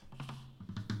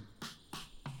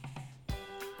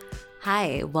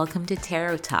Hi, welcome to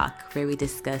Tarot Talk, where we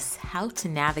discuss how to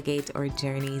navigate our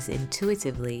journeys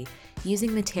intuitively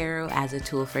using the tarot as a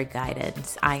tool for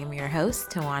guidance. I am your host,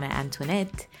 Tawana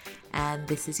Antoinette, and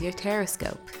this is your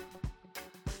Taroscope.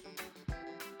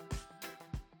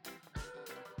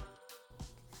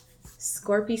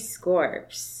 Scorpio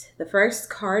Scorps. The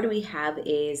first card we have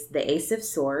is the Ace of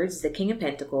Swords, the King of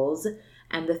Pentacles,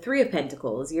 and the Three of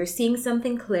Pentacles. You're seeing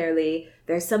something clearly.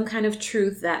 There's some kind of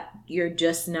truth that you're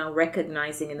just now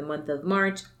recognizing in the month of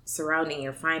March surrounding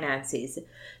your finances.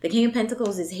 The King of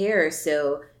Pentacles is here,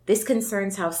 so this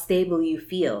concerns how stable you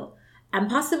feel and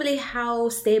possibly how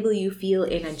stable you feel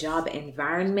in a job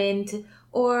environment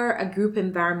or a group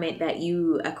environment that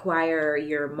you acquire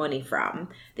your money from.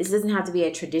 This doesn't have to be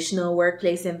a traditional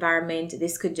workplace environment.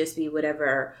 This could just be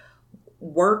whatever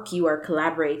work you are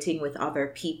collaborating with other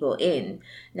people in.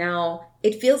 Now,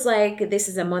 it feels like this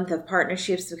is a month of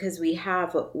partnerships because we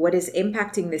have what is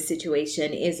impacting this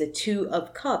situation is a Two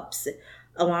of Cups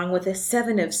along with a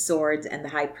Seven of Swords and the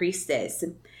High Priestess.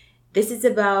 This is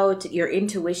about your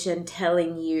intuition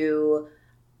telling you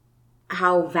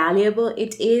how valuable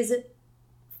it is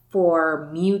for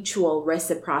mutual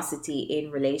reciprocity in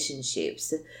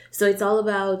relationships. So it's all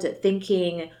about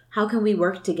thinking, how can we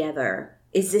work together?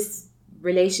 Is this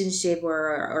relationship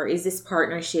or is this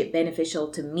partnership beneficial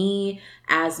to me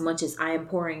as much as I am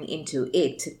pouring into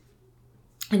it?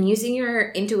 And using your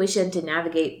intuition to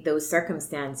navigate those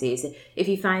circumstances, if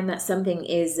you find that something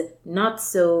is not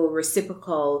so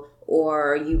reciprocal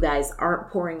or you guys aren't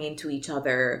pouring into each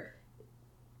other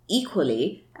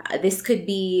equally, this could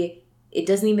be, it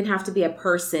doesn't even have to be a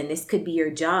person. This could be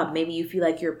your job. Maybe you feel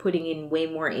like you're putting in way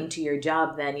more into your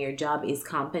job than your job is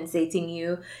compensating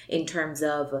you in terms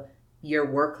of your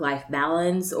work-life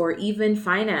balance or even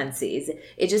finances.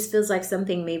 It just feels like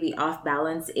something may be off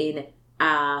balance in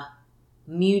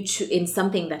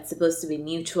something that's supposed to be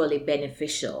mutually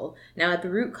beneficial. Now, at the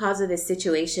root cause of this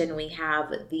situation, we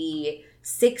have the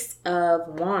Six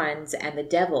of Wands and the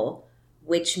Devil,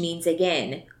 which means,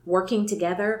 again, working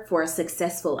together for a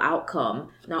successful outcome,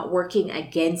 not working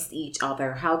against each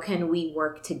other. How can we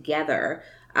work together?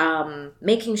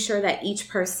 Making sure that each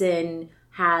person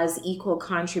has equal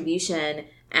contribution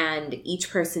and each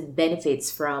person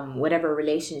benefits from whatever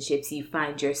relationships you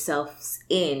find yourselves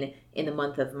in the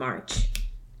month of March.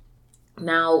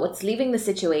 Now, what's leaving the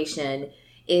situation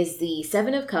is the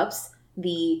Seven of Cups,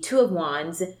 the Two of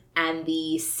Wands, and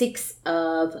the Six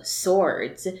of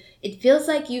Swords. It feels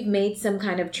like you've made some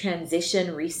kind of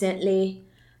transition recently,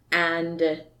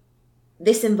 and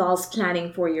this involves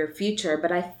planning for your future,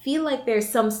 but I feel like there's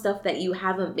some stuff that you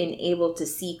haven't been able to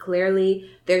see clearly.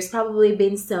 There's probably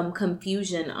been some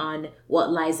confusion on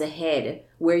what lies ahead,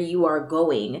 where you are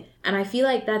going. And I feel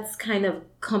like that's kind of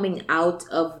coming out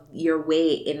of your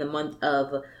way in the month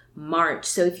of March.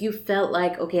 So if you felt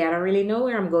like, okay, I don't really know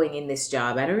where I'm going in this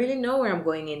job. I don't really know where I'm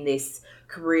going in this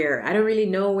career. I don't really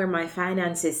know where my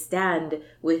finances stand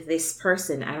with this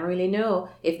person. I don't really know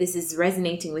if this is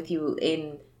resonating with you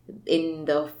in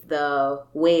the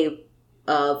way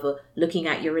of looking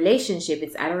at your relationship.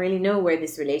 It's I don't really know where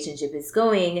this relationship is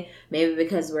going, maybe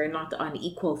because we're not on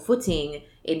equal footing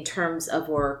in terms of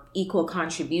our equal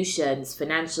contributions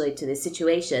financially to the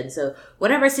situation. So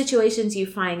whatever situations you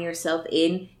find yourself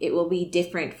in, it will be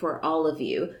different for all of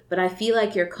you. But I feel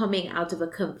like you're coming out of a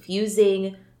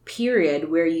confusing period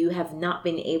where you have not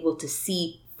been able to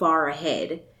see far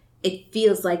ahead. It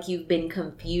feels like you've been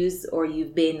confused, or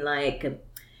you've been like,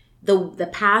 the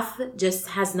path just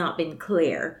has not been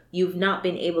clear. You've not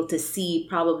been able to see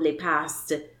probably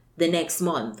past the next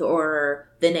month or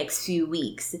the next few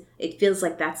weeks. It feels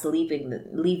like that's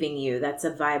leaving you. That's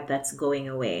a vibe that's going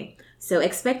away. So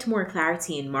expect more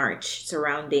clarity in March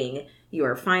surrounding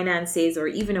your finances or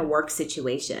even a work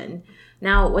situation.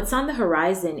 Now, what's on the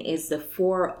horizon is the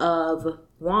Four of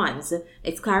Wands.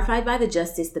 It's clarified by the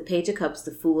Justice, the Page of Cups,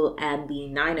 the Fool, and the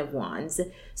Nine of Wands.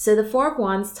 So the Four of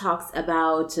Wands talks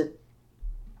about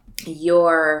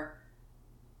your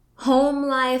home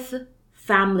life,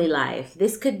 family life.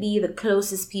 This could be the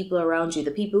closest people around you, the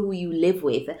people who you live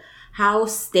with, how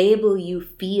stable you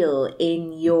feel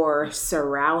in your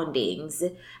surroundings.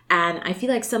 And I feel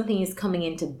like something is coming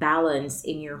into balance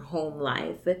in your home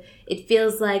life. It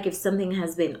feels like if something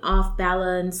has been off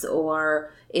balance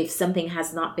or if something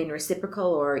has not been reciprocal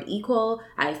or equal,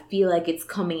 I feel like it's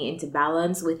coming into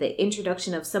balance with the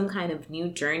introduction of some kind of new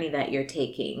journey that you're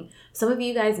taking. Some of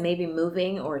you guys may be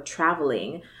moving or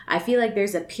traveling. I feel like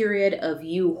there's a period of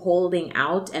you holding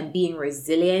out and being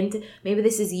resilient. Maybe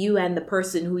this is you and the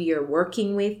person who you're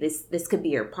working with. This could be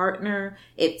your partner.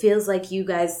 It feels like you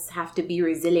guys have to be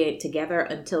resilient together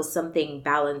until something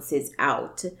balances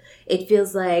out. It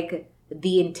feels like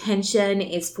the intention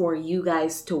is for you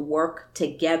guys to work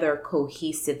together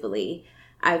cohesively.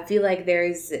 I feel like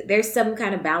there's some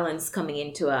kind of balance coming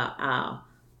into a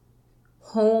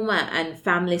home and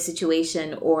family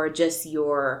situation, or just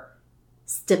your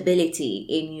stability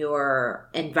in your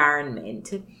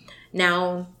environment.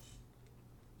 Now,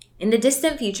 in the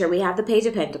distant future, we have the Page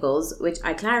of Pentacles, which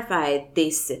I clarified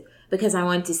this because I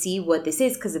want to see what this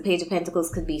is, because the Page of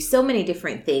Pentacles could be so many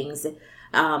different things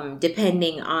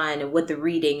depending on what the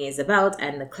reading is about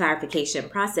and the clarification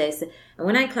process. And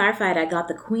when I clarified, I got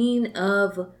the Queen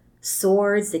of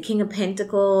Swords, the King of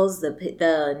Pentacles,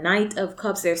 the Knight of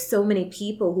Cups. There's so many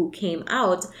people who came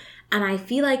out. And I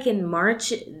feel like in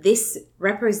March, this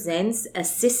represents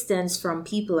assistance from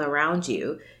people around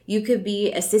you. You could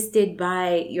be assisted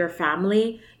by your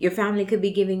family. Your family could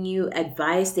be giving you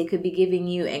advice. They could be giving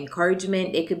you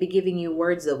encouragement. They could be giving you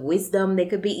words of wisdom. They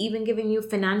could be even giving you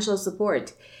financial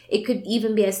support. It could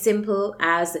even be as simple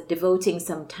as devoting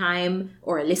some time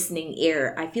or a listening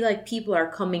ear. I feel like people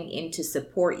are coming in to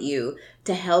support you,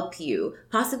 to help you,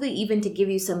 possibly even to give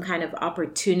you some kind of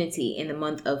opportunity in the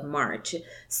month of March.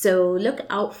 So look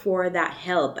out for that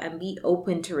help and be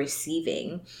open to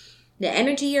receiving. The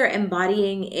energy you're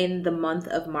embodying in the month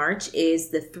of March is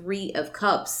the Three of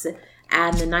Cups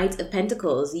and the Knight of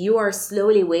Pentacles. You are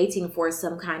slowly waiting for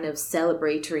some kind of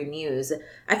celebratory news.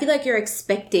 I feel like you're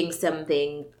expecting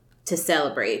something to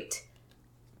celebrate.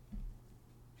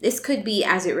 This could be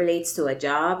as it relates to a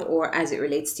job or as it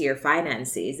relates to your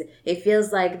finances. It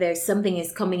feels like there's something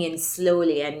is coming in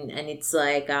slowly, and it's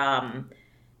like,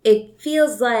 it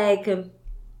feels like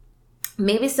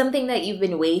maybe something that you've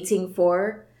been waiting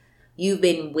for. You've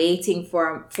been waiting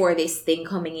for this thing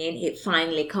coming in. It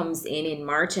finally comes in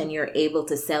March and you're able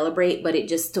to celebrate, but it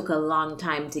just took a long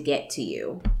time to get to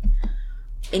you.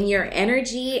 In your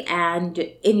energy and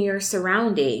in your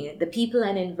surrounding, the people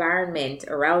and environment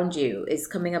around you is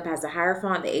coming up as a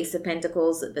Hierophant, the Ace of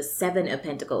Pentacles, the Seven of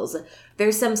Pentacles.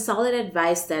 There's some solid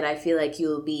advice that I feel like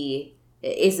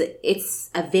it's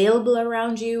available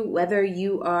around you, whether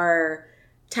you are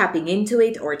tapping into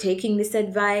it or taking this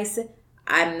advice.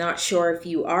 I'm not sure if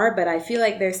you are, but I feel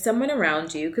like there's someone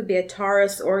around you, could be a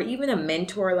Taurus or even a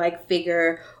mentor-like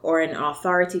figure or an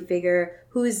authority figure,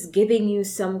 who's giving you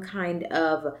some kind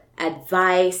of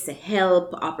advice,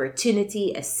 help,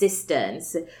 opportunity,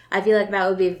 assistance. I feel like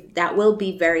that will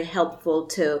be very helpful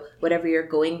to whatever you're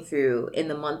going through in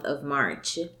the month of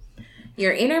March.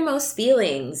 Your innermost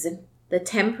feelings, the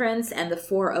Temperance and the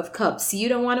Four of Cups. You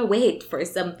don't want to wait for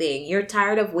something. You're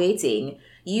tired of waiting.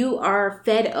 You are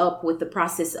fed up with the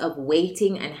process of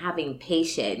waiting and having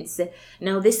patience.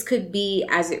 Now, this could be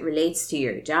as it relates to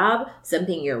your job,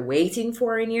 something you're waiting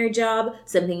for in your job,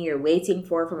 something you're waiting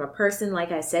for from a person.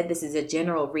 Like I said, this is a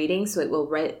general reading, so it will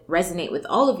resonate with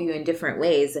all of you in different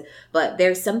ways. But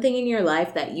there's something in your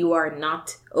life that you are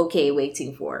not okay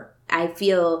waiting for. I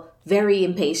feel very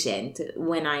impatient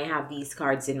when I have these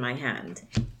cards in my hand.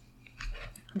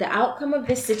 The outcome of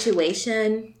this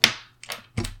situation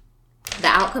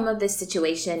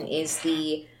is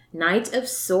the Knight of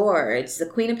Swords, the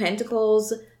Queen of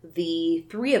Pentacles, the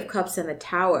Three of Cups, and the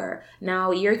Tower.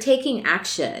 Now, you're taking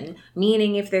action,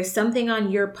 meaning if there's something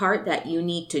on your part that you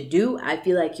need to do, I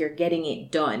feel like you're getting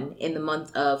it done in the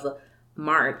month of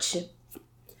March.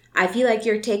 I feel like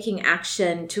you're taking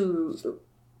action to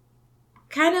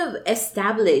kind of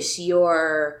establish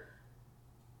your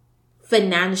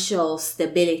financial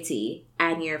stability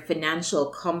and your financial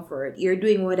comfort. You're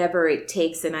doing whatever it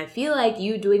takes, and I feel like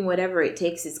you doing whatever it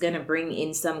takes is going to bring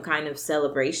in some kind of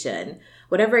celebration.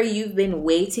 Whatever you've been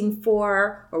waiting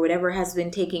for or whatever has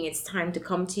been taking its time to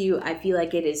come to you, I feel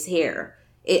like it is here.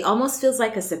 It almost feels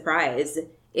like a surprise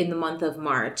in the month of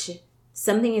March.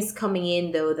 Something is coming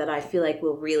in, though, that I feel like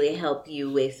will really help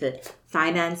you with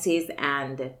finances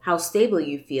and how stable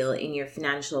you feel in your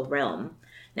financial realm.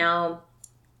 Now,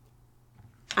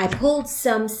 I pulled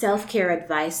some self-care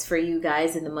advice for you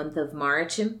guys in the month of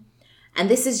March. And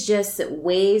this is just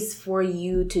ways for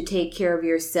you to take care of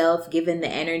yourself given the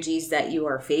energies that you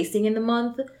are facing in the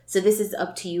month. So this is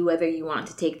up to you whether you want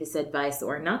to take this advice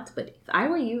or not. But if I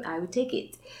were you, I would take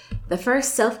it. The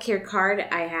first self-care card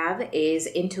I have is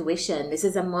Intuition. This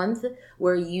is a month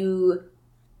where you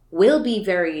will be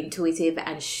very intuitive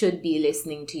and should be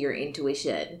listening to your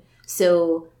intuition.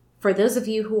 So for those of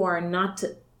you who are not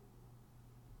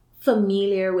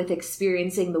familiar with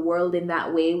experiencing the world in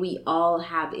that way, we all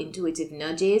have intuitive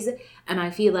nudges. And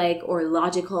I feel like our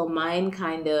logical mind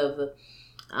kind of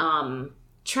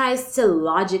tries to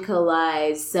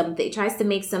logicalize something, tries to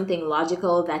make something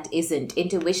logical that isn't.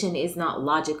 Intuition is not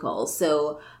logical.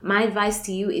 So my advice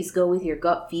to you is go with your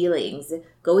gut feelings.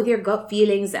 Go with your gut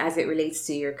feelings as it relates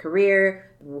to your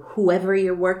career, whoever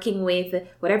you're working with,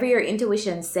 whatever your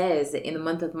intuition says in the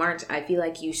month of March, I feel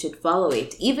like you should follow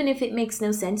it, even if it makes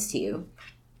no sense to you,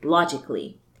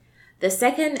 logically. The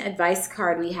second advice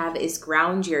card we have is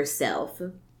ground yourself.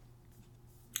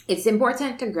 It's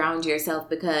important to ground yourself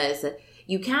because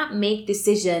you can't make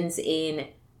decisions in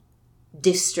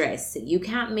distress. You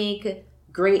can't make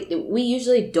we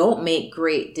usually don't make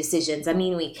great decisions. I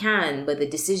mean, we can, but the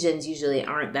decisions usually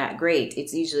aren't that great.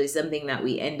 It's usually something that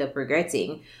we end up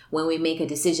regretting when we make a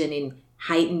decision in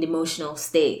heightened emotional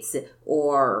states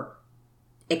or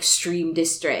extreme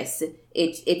distress.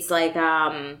 It's like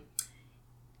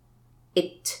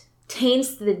it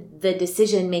taints the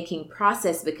decision making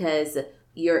process because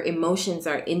your emotions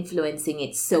are influencing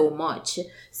it so much.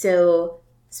 So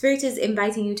Spirit is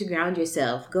inviting you to ground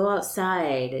yourself. Go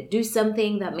outside, do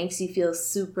something that makes you feel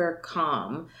super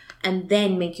calm, and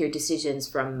then make your decisions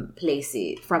from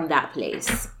that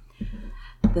place.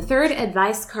 The third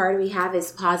advice card we have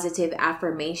is positive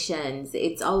affirmations.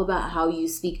 It's all about how you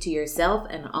speak to yourself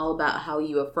and all about how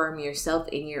you affirm yourself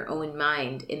in your own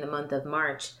mind in the month of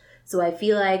March. So I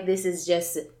feel like this is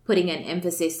just putting an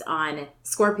emphasis on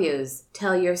Scorpios.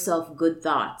 Tell yourself good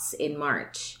thoughts in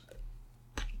March.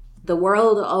 The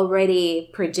world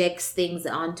already projects things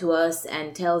onto us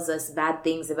and tells us bad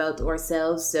things about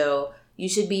ourselves. So you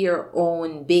should be your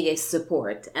own biggest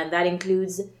support. And that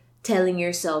includes telling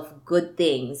yourself good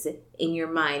things in your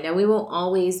mind. Now, we won't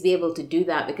always be able to do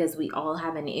that because we all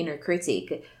have an inner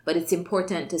critic, but it's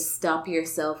important to stop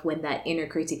yourself when that inner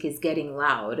critic is getting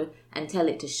loud and tell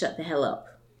it to shut the hell up.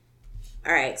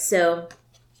 All right, so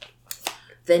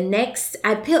the next,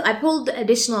 I pulled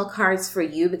additional cards for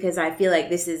you because I feel like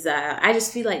this is, I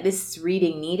just feel like this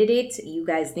reading needed it. You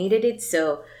guys needed it.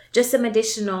 So just some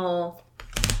additional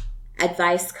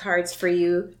advice cards for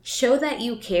you. Show that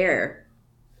you care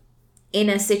in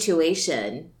a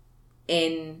situation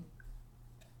in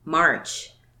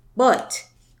March. But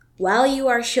while you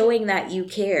are showing that you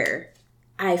care,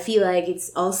 I feel like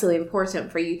it's also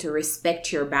important for you to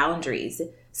respect your boundaries.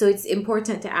 So it's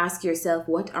important to ask yourself,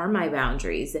 what are my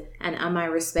boundaries? And am I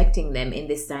respecting them in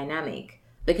this dynamic?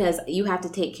 Because you have to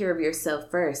take care of yourself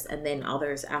first and then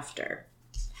others after.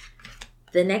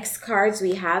 The next cards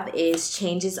we have is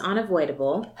change is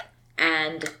unavoidable.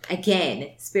 And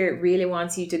again, Spirit really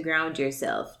wants you to ground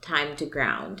yourself. Time to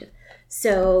ground.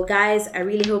 So guys, I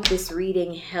really hope this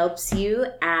reading helps you.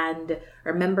 And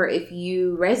remember, if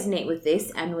you resonate with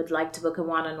this and would like to book a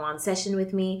one-on-one session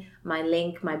with me, my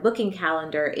link, my booking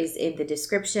calendar is in the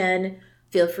description.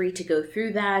 Feel free to go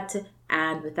through that.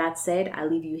 And with that said,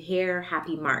 I'll leave you here.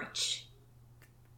 Happy March.